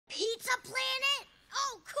a planet?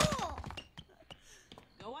 Oh, cool.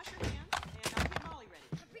 Go wash your hands, and I'll get Molly ready.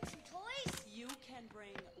 Can I bring some toys? You can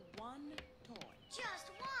bring one toy.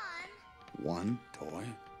 Just one? One toy?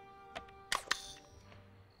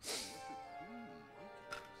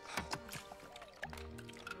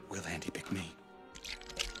 Will Andy pick me?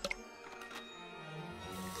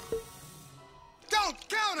 Don't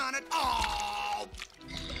count on it! Oh!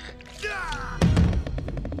 Yeah!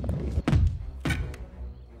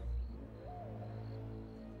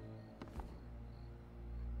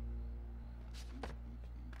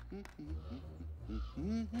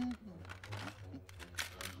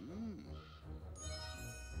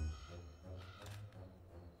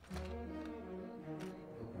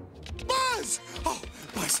 Buzz! Oh,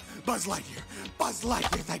 Buzz Lightyear. Buzz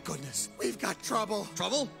Lightyear, thank goodness. We've got trouble.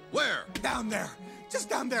 Trouble? Where? Down there. Just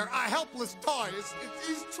down there. A helpless toy.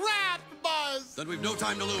 He's trapped, Buzz. Then we've no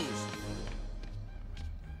time to lose.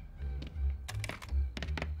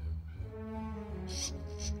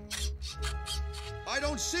 I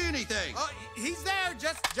don't see anything. He's there.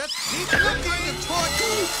 Just keep looking.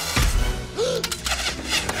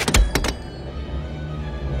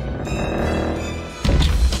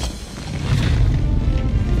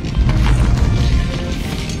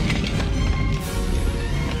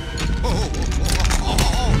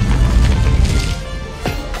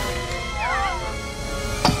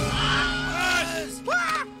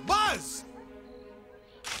 Buzz!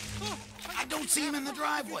 I don't see him in the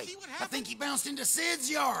driveway. I think he bounced into Sid's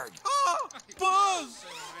yard. Oh, Buzz!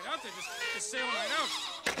 Right out there, just sailing right out.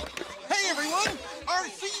 Hey, everyone!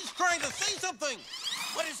 RC's trying to say something.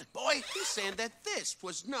 What is it, boy? He's saying that this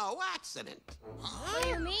was no accident. What do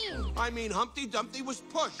you mean? I mean, Humpty Dumpty was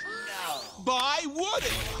pushed No. by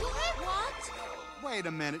Woody. What? Wait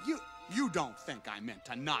a minute. You don't think I meant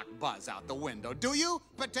to knock Buzz out the window, do you,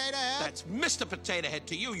 Potato Head? That's Mr. Potato Head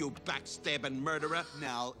to you, you backstabbing murderer.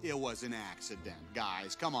 Now, it was an accident,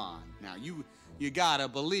 guys. Come on. Now, you gotta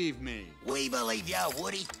believe me. We believe you,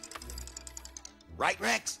 Woody. Right,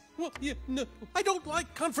 Rex? Well, yeah, no, I don't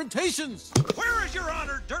like confrontations. Where is your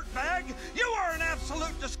honor, dirtbag? You are an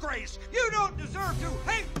absolute disgrace. You don't deserve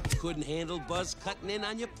to hate. Couldn't handle Buzz cutting in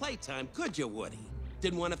on your playtime, could you, Woody?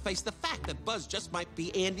 Didn't want to face the fact that Buzz just might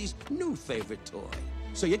be Andy's new favorite toy.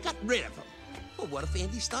 So you got rid of him. Well, what if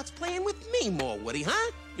Andy starts playing with me more, Woody,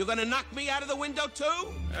 huh? You're gonna knock me out of the window,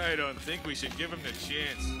 too? I don't think we should give him the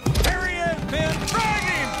chance. Here he is, Ben. Drag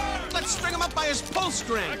him! Let's string him up by his pull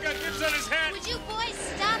string. I got dibs on his hat. Would you boys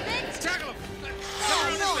stop it? Tackle him.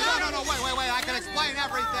 No, wait, I can explain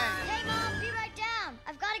everything. Hey, Mom, be right down.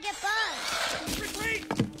 I've got to get Buzz.